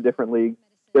all of the different leagues.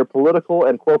 Their political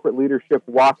and corporate leadership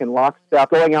walk in lockstep,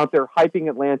 going out there, hyping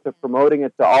Atlanta, promoting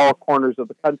it to all corners of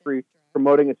the country,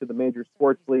 promoting it to the major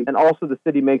sports leagues. And also the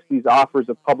city makes these offers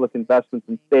of public investments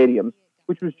in stadiums,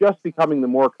 which was just becoming the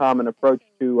more common approach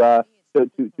to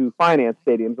finance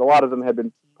stadiums. A lot of them had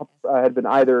been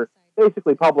either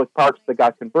basically public parks that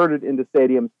got converted into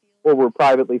stadiums or were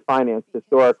privately financed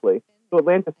historically. So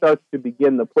Atlanta starts to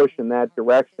begin the push in that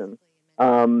direction.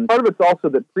 Part of it's also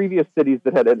that previous cities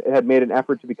that had made an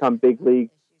effort to become big league,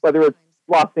 whether it's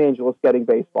Los Angeles getting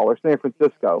baseball or San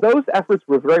Francisco, those efforts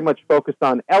were very much focused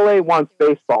on LA wants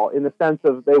baseball in the sense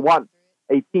of they want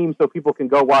a team so people can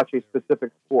go watch a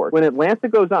specific sport. When Atlanta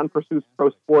goes out and pursues pro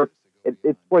sports,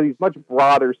 it's for these much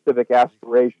broader civic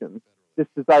aspirations, this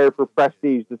desire for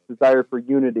prestige, this desire for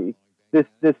unity, this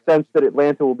sense that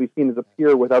Atlanta will be seen as a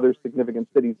peer with other significant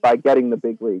cities by getting the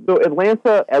big league. So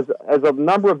Atlanta, as a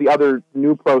number of the other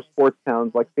new pro sports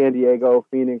towns like San Diego,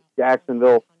 Phoenix,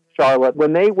 Jacksonville, Charlotte.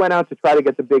 When they went out to try to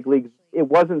get the big leagues, it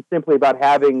wasn't simply about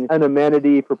having an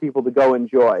amenity for people to go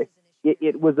enjoy.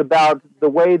 It was about the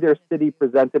way their city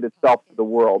presented itself to the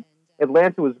world.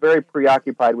 Atlanta was very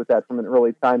preoccupied with that from an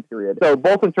early time period. So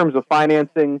both in terms of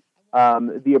financing,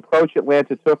 the approach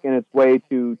Atlanta took in its way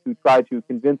to try to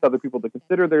convince other people to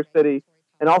consider their city,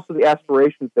 and also the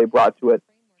aspirations they brought to it,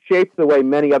 shaped the way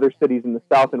many other cities in the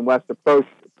South and West approached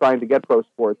trying to get pro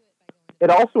sports. It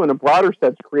also, in a broader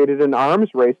sense, created an arms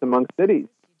race among cities.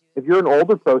 If you're an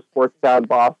older pro sports town,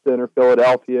 Boston or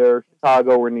Philadelphia or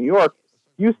Chicago or New York,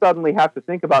 you suddenly have to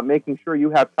think about making sure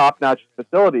you have top-notch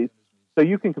facilities so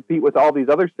you can compete with all these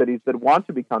other cities that want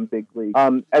to become big league.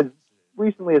 As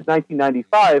recently as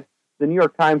 1995, the New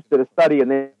York Times did a study,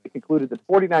 and they concluded that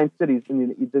 49 cities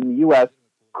in the U.S.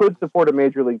 could support a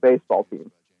Major League Baseball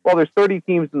team. Well, there's 30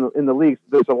 teams in the league, so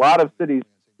there's a lot of cities,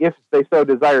 if they so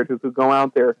desired, who could go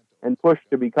out there and push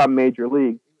to become Major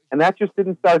League. And that just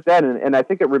didn't start then, and I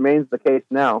think it remains the case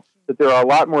now, that there are a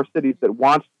lot more cities that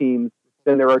want teams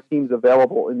than there are teams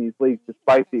available in these leagues,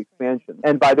 despite the expansion.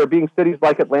 And by there being cities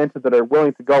like Atlanta that are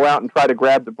willing to go out and try to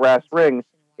grab the brass ring,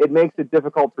 it makes it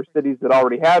difficult for cities that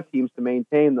already have teams to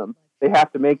maintain them. They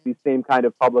have to make these same kind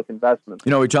of public investments.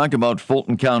 You know, we talked about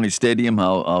Fulton County Stadium,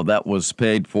 how that was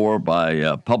paid for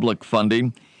by public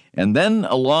funding. And then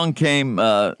along came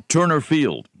Turner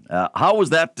Field. How was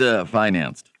that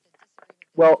financed?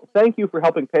 Well, thank you for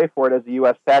helping pay for it as a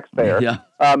U.S. taxpayer. Yeah.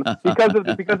 Because of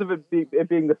it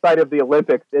being the site of the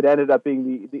Olympics, it ended up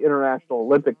being the International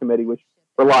Olympic Committee, which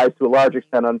relies to a large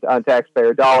extent on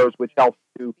taxpayer dollars, which helps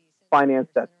to finance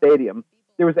that stadium.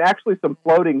 There was actually some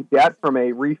floating debt from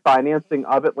a refinancing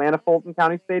of Atlanta Fulton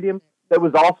County Stadium that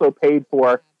was also paid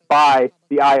for by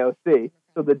the IOC.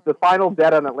 So the final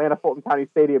debt on Atlanta Fulton County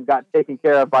Stadium got taken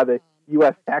care of by the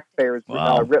U.S. taxpayers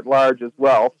writ large as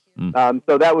well.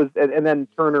 So that was, and then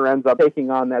Turner ends up taking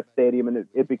on that stadium and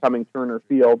it becoming Turner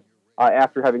Field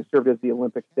after having served as the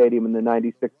Olympic Stadium in the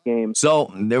 96 games.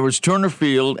 So there was Turner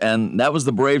Field, and that was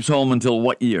the Braves' home until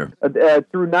what year?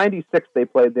 Through 96 they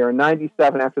played there. In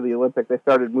 97, after the Olympics,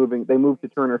 they moved to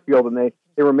Turner Field, and they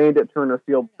remained at Turner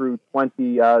Field through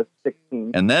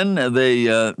 2016. And then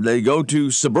they go to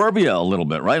suburbia a little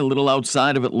bit, right? A little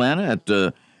outside of Atlanta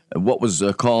at what was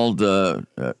called...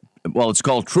 well, it's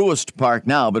called Truist Park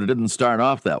now, but it didn't start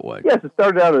off that way. Yes, it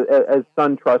started out as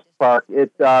SunTrust Park.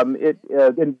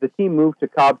 The team moved to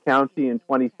Cobb County in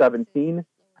 2017.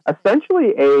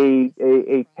 Essentially,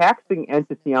 a taxing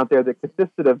entity out there that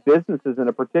consisted of businesses in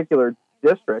a particular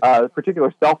district, a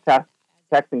particular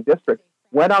self-taxing district,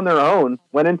 went on their own,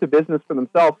 went into business for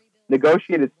themselves,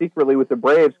 negotiated secretly with the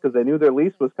Braves because they knew their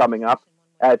lease was coming up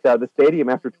at the stadium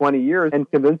after 20 years, and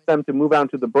convinced them to move out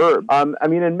to the burbs. I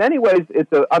mean, in many ways,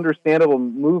 it's an understandable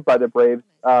move by the Braves.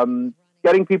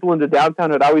 Getting people into downtown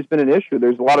had always been an issue.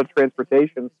 There's a lot of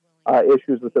transportation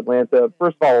issues with Atlanta.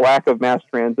 First of all, lack of mass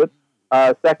transit.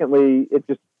 Secondly, it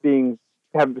just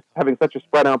having such a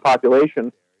spread out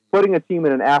population. Putting a team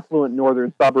in an affluent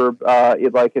northern suburb,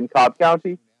 like in Cobb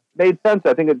County, made sense.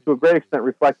 I think it to a great extent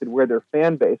reflected where their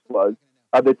fan base was.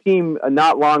 The team,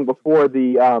 not long before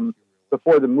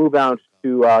the move out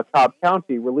to Cobb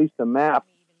County, released a map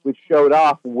which showed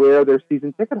off where their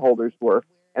season ticket holders were.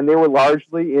 And they were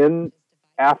largely in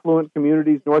affluent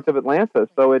communities north of Atlanta.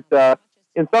 So it,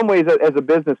 in some ways, as a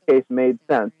business case, made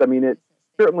sense. I mean, it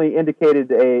certainly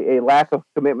indicated a lack of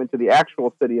commitment to the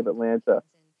actual city of Atlanta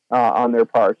on their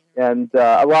part. And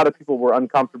a lot of people were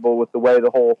uncomfortable with the way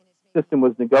the whole system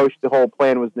was the whole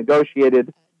plan was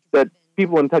negotiated, that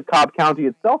people in Cobb County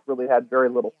itself really had very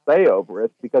little say over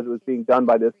it because it was being done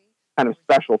by this kind of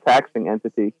special taxing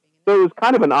entity. So it was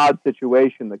kind of an odd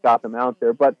situation that got them out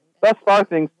there. But thus far,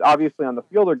 things obviously on the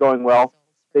field are going well.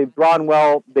 They've drawn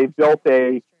well. They've built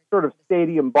a sort of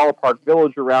stadium ballpark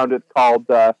village around it called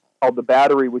the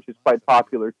Battery, which is quite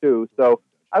popular too. So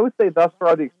I would say thus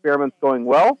far the experiment's going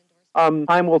well.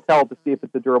 Time will tell to see if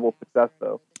it's a durable success,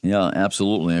 though. Yeah,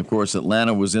 absolutely. Of course,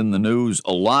 Atlanta was in the news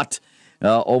a lot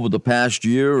over the past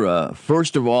year.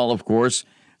 First of all, of course,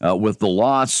 with the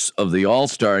loss of the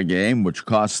All-Star Game, which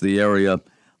cost the area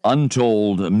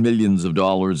untold millions of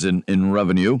dollars in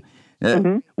revenue.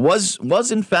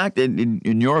 Was in fact,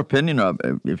 in your opinion,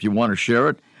 if you want to share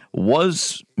it,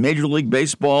 was Major League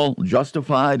Baseball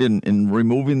justified in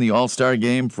removing the All-Star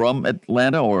Game from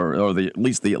Atlanta or at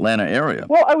least the Atlanta area?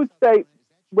 Well, I would say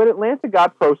when Atlanta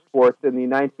got pro sports in the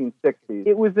 1960s,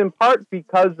 it was in part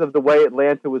because of the way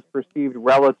Atlanta was perceived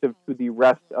relative to the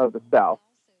rest of the South.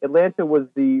 Atlanta was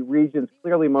the region's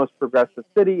clearly most progressive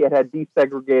city. It had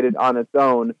desegregated on its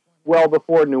own well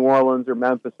before New Orleans or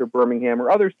Memphis or Birmingham or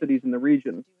other cities in the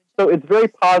region. So its very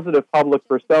positive public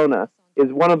persona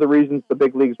is one of the reasons the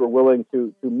big leagues were willing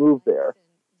to move there.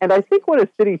 And I think when a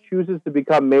city chooses to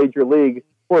become major league,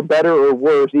 for better or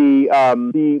worse,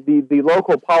 the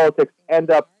local politics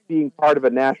end up being part of a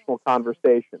national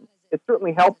conversation. It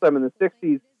certainly helped them in the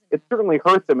 60s. It certainly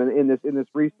hurt them in this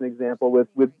recent example with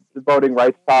the voting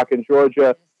rights talk in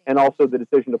Georgia and also the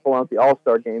decision to pull out the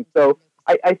All-Star game. So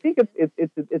I think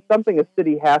it's something a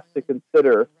city has to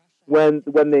consider when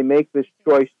they make this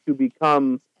choice to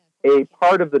become a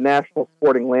part of the national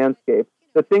sporting landscape.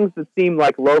 The things that seem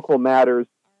like local matters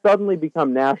suddenly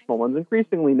become national ones.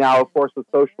 Increasingly now, of course, with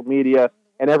social media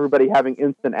and everybody having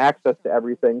instant access to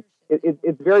everything,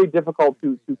 it's very difficult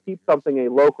to keep something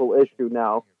a local issue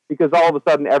now, because all of a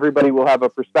sudden everybody will have a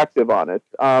perspective on it.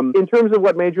 In terms of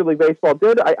what Major League Baseball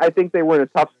did, I think they were in a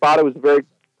tough spot. It was a very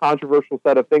controversial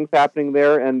set of things happening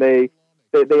there, and they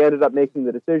ended up making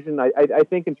the decision. I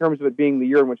think in terms of it being the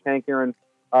year in which Hank Aaron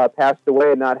passed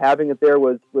away and not having it there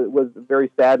was a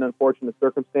very sad and unfortunate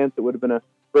circumstance. It would have been a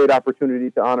great opportunity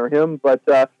to honor him, but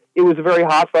it was a very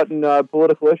hot-button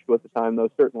political issue at the time, though,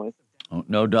 certainly. Oh,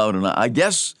 no doubt. And I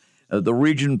guess the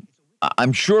region,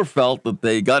 I'm sure, felt that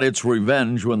they got its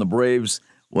revenge when the Braves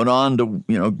went on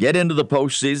to, get into the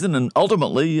postseason and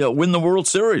ultimately win the World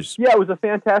Series. Yeah, it was a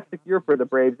fantastic year for the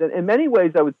Braves. And in many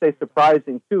ways, I would say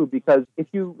surprising, too, because if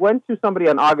you went to somebody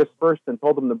on August 1st and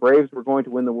told them the Braves were going to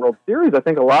win the World Series, I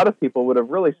think a lot of people would have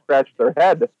really scratched their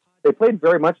head. They played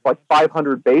very much like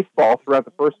 500 baseball throughout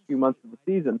the first few months of the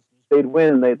season. They'd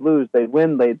win, they'd lose, they'd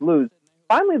win, they'd lose.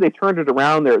 Finally, they turned it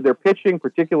around. Their pitching,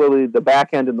 particularly the back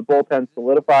end and the bullpen,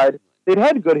 solidified. They'd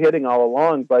had good hitting all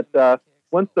along, but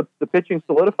once the pitching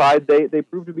solidified, they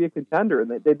proved to be a contender,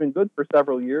 and they've been good for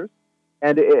several years.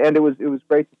 And it was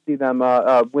great to see them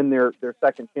win their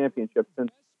second championship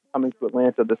since coming to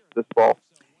Atlanta this fall.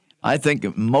 I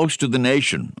think most of the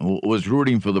nation was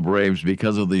rooting for the Braves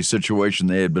because of the situation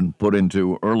they had been put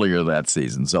into earlier that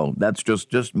season. So that's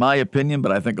just my opinion,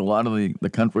 but I think a lot of the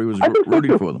country was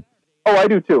rooting for them. Oh, I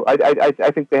do too.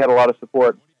 I think they had a lot of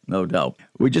support. No doubt.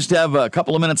 We just have a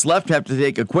couple of minutes left. Have to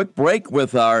take a quick break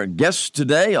with our guest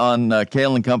today on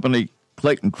Kale & Company,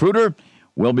 Clayton Kruder.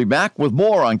 We'll be back with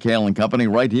more on Kale & Company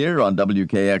right here on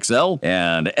WKXL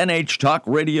and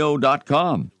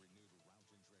NHTalkRadio.com.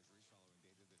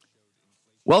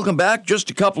 Welcome back. Just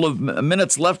a couple of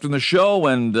minutes left in the show,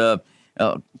 and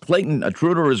Clayton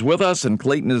Kruder is with us, and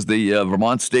Clayton is the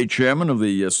Vermont State Chairman of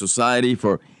the Society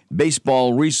for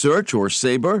Baseball Research, or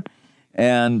SABR,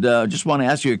 and just want to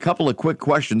ask you a couple of quick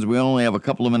questions. We only have a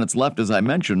couple of minutes left, as I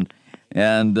mentioned,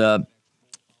 and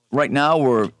right now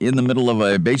we're in the middle of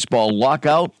a baseball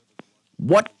lockout.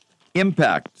 What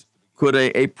impact could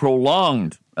a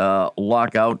prolonged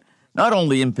lockout not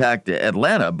only impact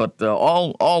Atlanta, but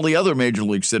all the other major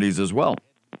league cities as well?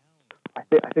 I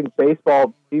think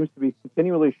baseball seems to be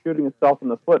continually shooting itself in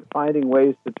the foot, finding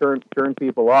ways to turn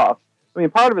people off. I mean,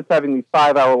 part of it's having these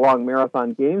 5-hour-long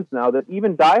marathon games now that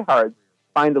even diehards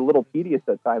find a little tedious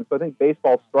at times. So I think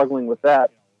baseball's struggling with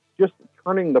that. Just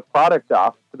turning the product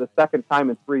off for the second time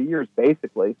in 3 years,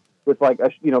 basically, with they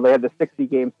had the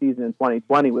 60-game season in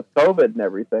 2020 with COVID and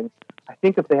everything. I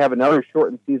think if they have another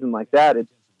shortened season like that, it's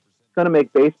going to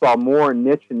make baseball more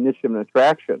niche of an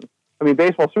attraction. I mean,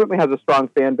 baseball certainly has a strong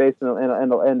fan base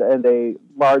and a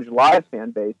large live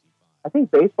fan base. I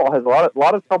think baseball has a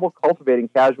lot of trouble cultivating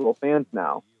casual fans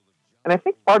now. And I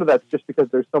think part of that's just because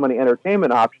there's so many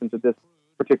entertainment options at this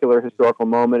particular historical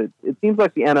moment. It seems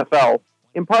like the NFL,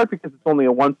 in part because it's only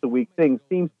a once-a-week thing,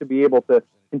 seems to be able to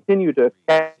continue to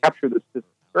capture this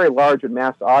very large and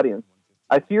mass audience.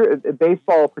 I fear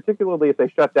baseball, particularly if they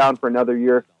shut down for another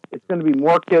year, it's going to be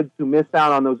more kids who miss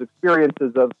out on those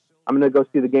experiences of, I'm going to go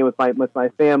see the game with my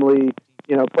family,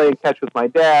 playing catch with my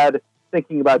dad,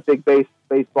 thinking about big league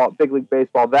baseball,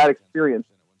 that experience.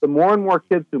 The more and more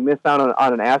kids who miss out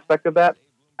on an aspect of that,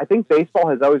 I think baseball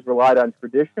has always relied on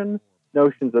tradition,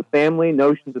 notions of family,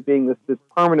 notions of being this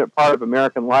permanent part of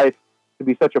American life to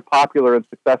be such a popular and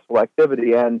successful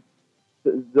activity. And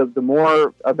the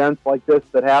more events like this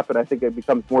that happen, I think it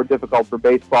becomes more difficult for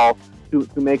baseball to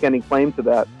make any claim to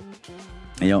that.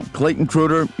 Clayton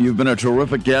Kruder, you've been a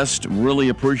terrific guest. Really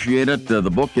appreciate it. The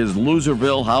book is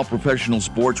Loserville, How Professional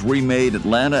Sports Remade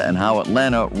Atlanta and How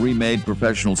Atlanta Remade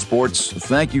Professional Sports.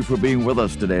 Thank you for being with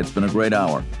us today. It's been a great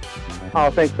hour. Oh,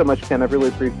 thanks so much, Ken. I really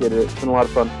appreciate it. It's been a lot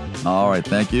of fun. All right,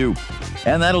 thank you.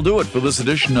 And that'll do it for this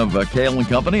edition of Kale &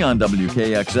 Company on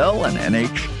WKXL and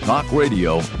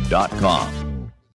NHTalkRadio.com.